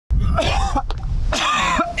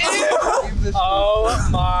Oh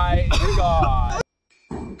my god.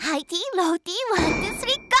 High T, low T, 1, 2,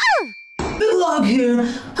 3, go! Good luck here.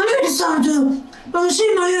 I made it time to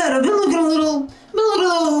shave my head. I've been looking a little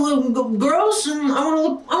gross, and I wanna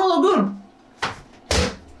look good.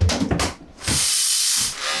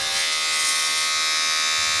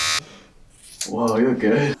 Whoa, you're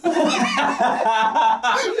good. What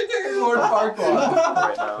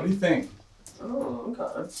do you think? Oh,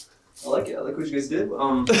 okay. I like it. I like what you guys did.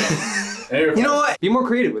 You know what? Be more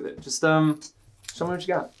creative with it. Just show me what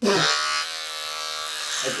you got.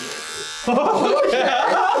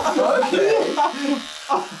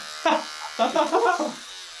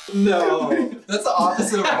 No. That's the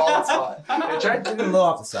opposite of a bald spot. I tried to get a little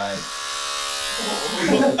off the side.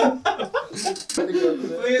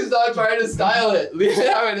 Please stop trying to style it. Leave it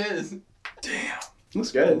how it is. Damn.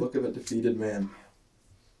 Looks good. Look of a defeated man.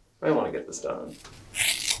 I want to get this done.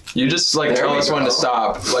 You just like tell us when to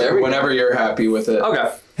stop, like whenever you're happy with it.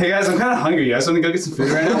 Okay. Hey guys, I'm kind of hungry. You guys want to go get some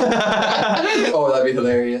food right now? Oh, that'd be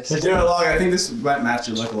hilarious. Yeah, log. I think this might match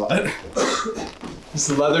your look a lot. Just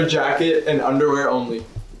a leather jacket and underwear only.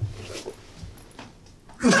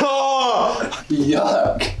 Oh!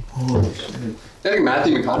 Yuck. Oh shit. Like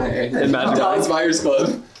Matthew McConaughey. And Matthew Dallas Buyers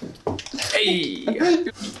Club. Hey.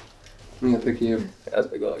 I'm gonna pick you. Yeah, that's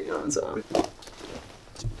big log. You know what's up.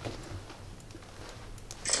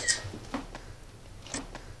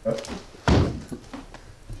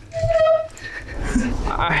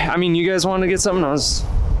 I mean, you guys wanted to get something? I was,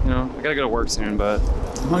 I gotta go to work soon, but.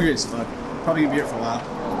 I'm hungry as fuck. Probably gonna be here for a while.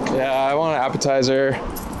 Yeah, I want an appetizer.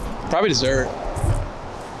 Probably dessert.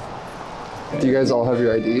 Do you guys all have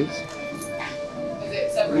your IDs?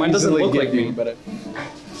 Mine doesn't look like me, but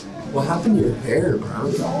what happened to your hair,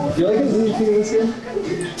 bro? Do you like anything this here?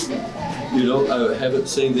 You know, I haven't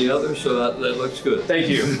seen the other, so that looks good. Thank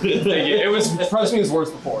you. Thank you. Trust me, it was worse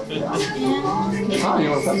before. Oh, you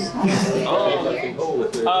want to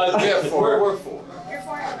pass? We have 4. We're 4. You're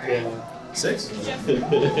 4. 6.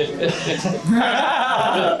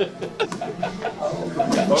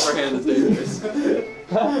 Overhand is dangerous.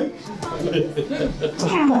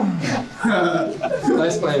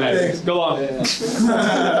 Nice plan. Thanks. Go on.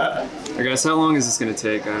 Hey guys, how long is this gonna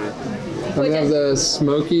take? We have the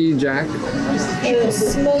Smoky Jack.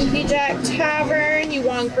 Smoky Jack Tavern. You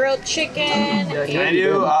want grilled chicken? Can I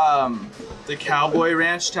do the Cowboy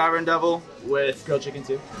Ranch Tavern Devil with grilled chicken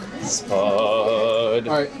too? Spud.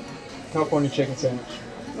 All right. California chicken sandwich.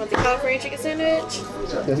 You want the California chicken sandwich?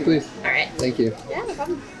 Yes, please. All right. Thank you. Yeah, no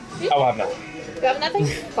problem. I'll have nothing. You have nothing?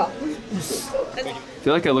 Cool. I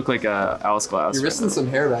feel like I look like Alice Glass. You're missing some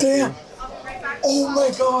hair back Damn. Oh my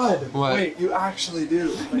god! What? Wait, you actually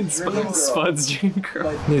do. Spud's dream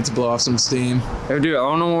girl. Need to blow off some steam. Hey dude, I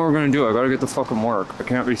don't know what we're gonna do. I gotta get the fucking work. I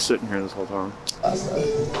can't be sitting here this whole time.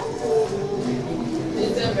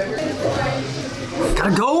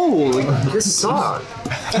 Gotta go! Like, this sucks.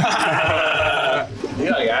 Yeah.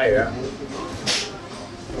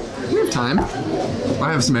 We have time.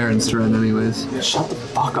 I have some errands to run anyways. Shut the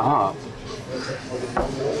fuck up.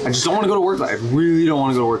 I just don't want to go to work. I really don't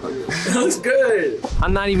want to go to work. That looks good.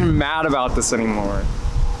 I'm not even mad about this anymore.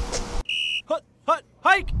 Hut,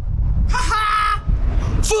 hike! Ha-ha!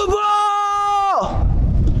 Football!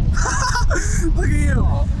 Look at you.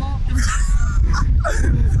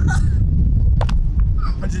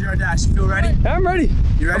 100-yard dash. You feel ready? Yeah, I'm ready.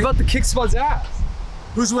 You ready? I'm about to kick Spud's ass.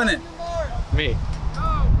 Who's winning? Me.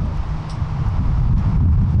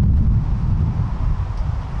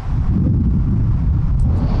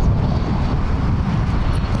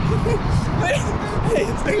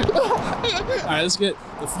 Alright, let's get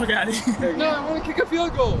the fuck out of here. No, I want to kick a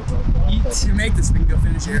field goal. You make this, we can go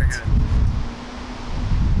finish here again.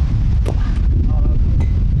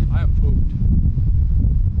 I am pooped.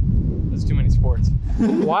 That's too many sports.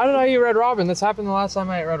 Why did I eat Red Robin? This happened the last time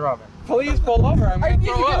I ate Red Robin. Please pull over. I'm gonna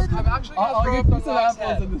throw up. I'm actually gonna throw up on the last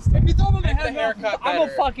head. If you throw him in the head, haircut I'm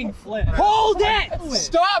better. a fucking flip. Hold it!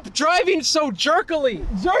 Stop driving so jerkily.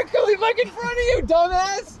 Jerkily, look in front of you,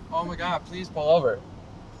 dumbass! Oh my god, please pull over.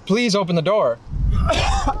 Please open the door. What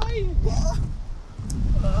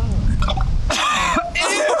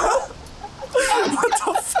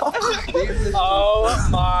the fuck? Oh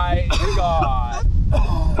my god.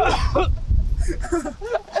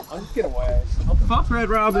 I'll just get away. Fuck Red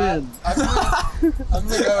Robin. I'm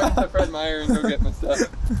gonna go into Fred Meyer and go get my stuff.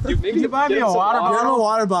 Dude, maybe You buy me a water bottle? Get him a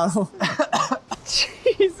water bottle.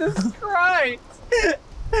 Jesus Christ.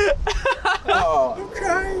 Oh. I'm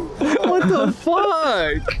crying. What the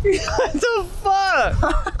fuck? What the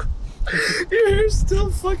fuck? Your hair's still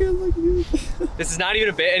fucking like you. This is not even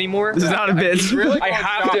a bit anymore. This is not a bit. Really? I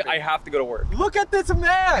have to go to work. Look at this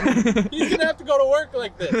man. He's gonna have to go to work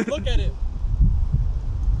like this. Look at it.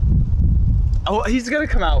 Oh, he's gonna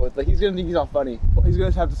come out with he's gonna think he's all funny. He's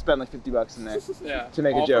gonna have to spend like $50 in there. Yeah. To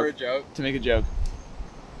make all a joke. For a joke. To make a joke.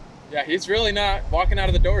 Yeah, he's really not walking out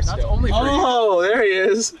of the door still. That's only for Oh, there he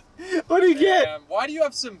is. What do you get? Why do you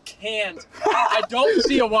have some cans? I don't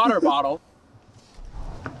see a water bottle.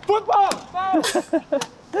 Football!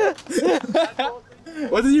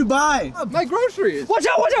 What did you buy? My groceries. Watch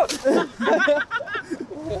out! Watch out!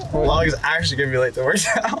 Vlog is actually gonna be late to work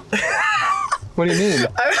now. What do you mean?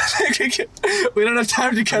 I don't think we don't have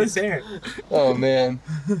time to cut his hair. Oh man.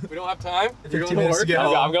 We don't have time? If you're going to work?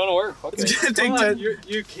 I'm going to work. Okay. It's gonna take 10.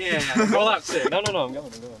 You can't. Roll out sick. No, I'm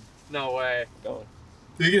going. No way. Going.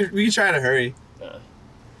 We can try to hurry.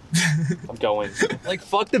 I'm going. Like,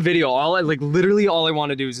 fuck the video. Literally all I want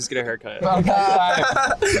to do is just get a haircut.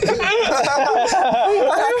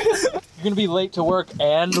 You're gonna be late to work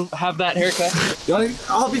and have that haircut?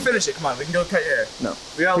 I'll help you finish it. Come on, we can go cut your hair. No.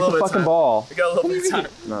 We got a little bit of time. ball. We got a little bit of time.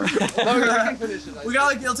 No. We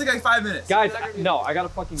got it'll take like 5 minutes. Guys, no, I gotta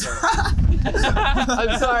fucking go.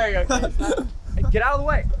 I'm sorry. Okay. Get out of the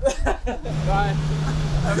way. Bye.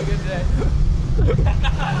 Have a good day.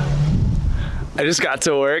 I just got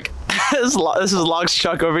to work. This is Log's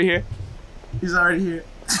Chuck over here. He's already here.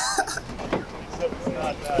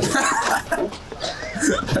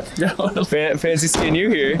 Fancy seeing you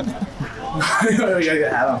here. We gotta get a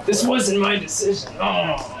hat on. This wasn't my decision.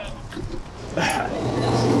 Oh.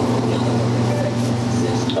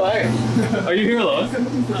 Are you here, Log?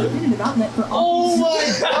 Oh my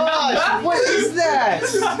gosh! What is that?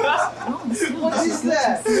 What is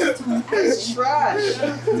that? It's trash.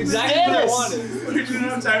 It's exactly what I wanted. We didn't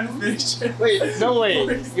have time to finish it. Wait, no way.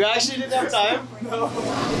 You actually didn't have time? No.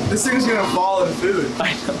 This thing's gonna fall in food.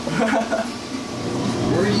 I know.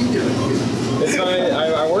 What are you doing? It's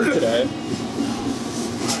I work today.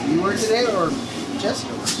 You work today or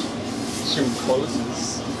Jessica works? She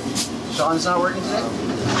closes. Sean's not working today?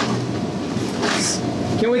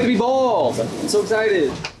 Can't wait to be bald. I'm so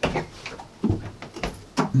excited.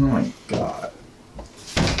 Oh my god.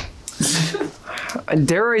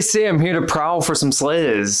 Dare I say I'm here to prowl for some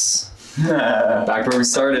slays. Back where we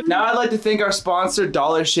started. Now I'd like to thank our sponsor,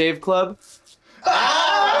 Dollar Shave Club.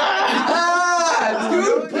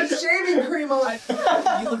 Dude, put shaving cream on.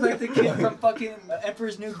 You look like the kid from fucking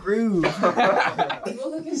Emperor's New Groove. You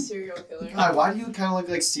look like a serial killer. God, why do you kind of look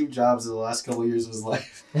like Steve Jobs in the last couple years of his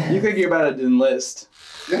life? You think you're about to enlist.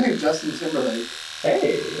 You look like Justin Timberlake.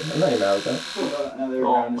 Hey, I'm not even out with that.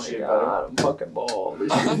 Oh my god, I'm fucking bald.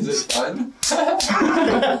 Is it fun?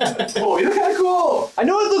 Oh, you look kind of cool. I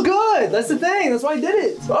know it look good. That's the thing. That's why I did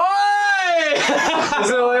it. Oi!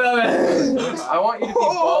 I want you to be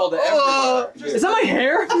bald everywhere. Is that my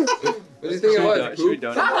hair? What do you think it was? Should we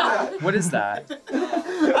done it? What is that?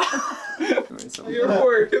 You're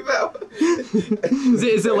worried about.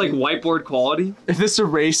 Is it like whiteboard quality? If this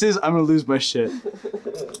erases, I'm gonna lose my shit.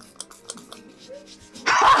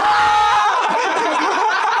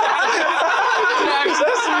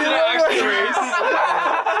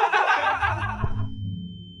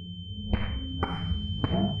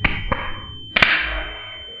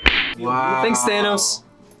 Wow. Thanks, Thanos.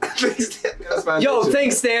 Yo,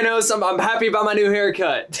 thanks, Thanos. I'm happy about my new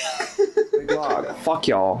haircut. Fuck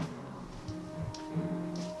y'all.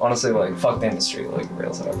 Honestly, like, fuck the industry, like,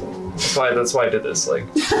 Rails and everything. That's why I did this. Like,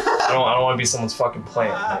 I don't want to be someone's fucking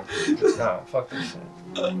plant. Like, no, fuck this shit.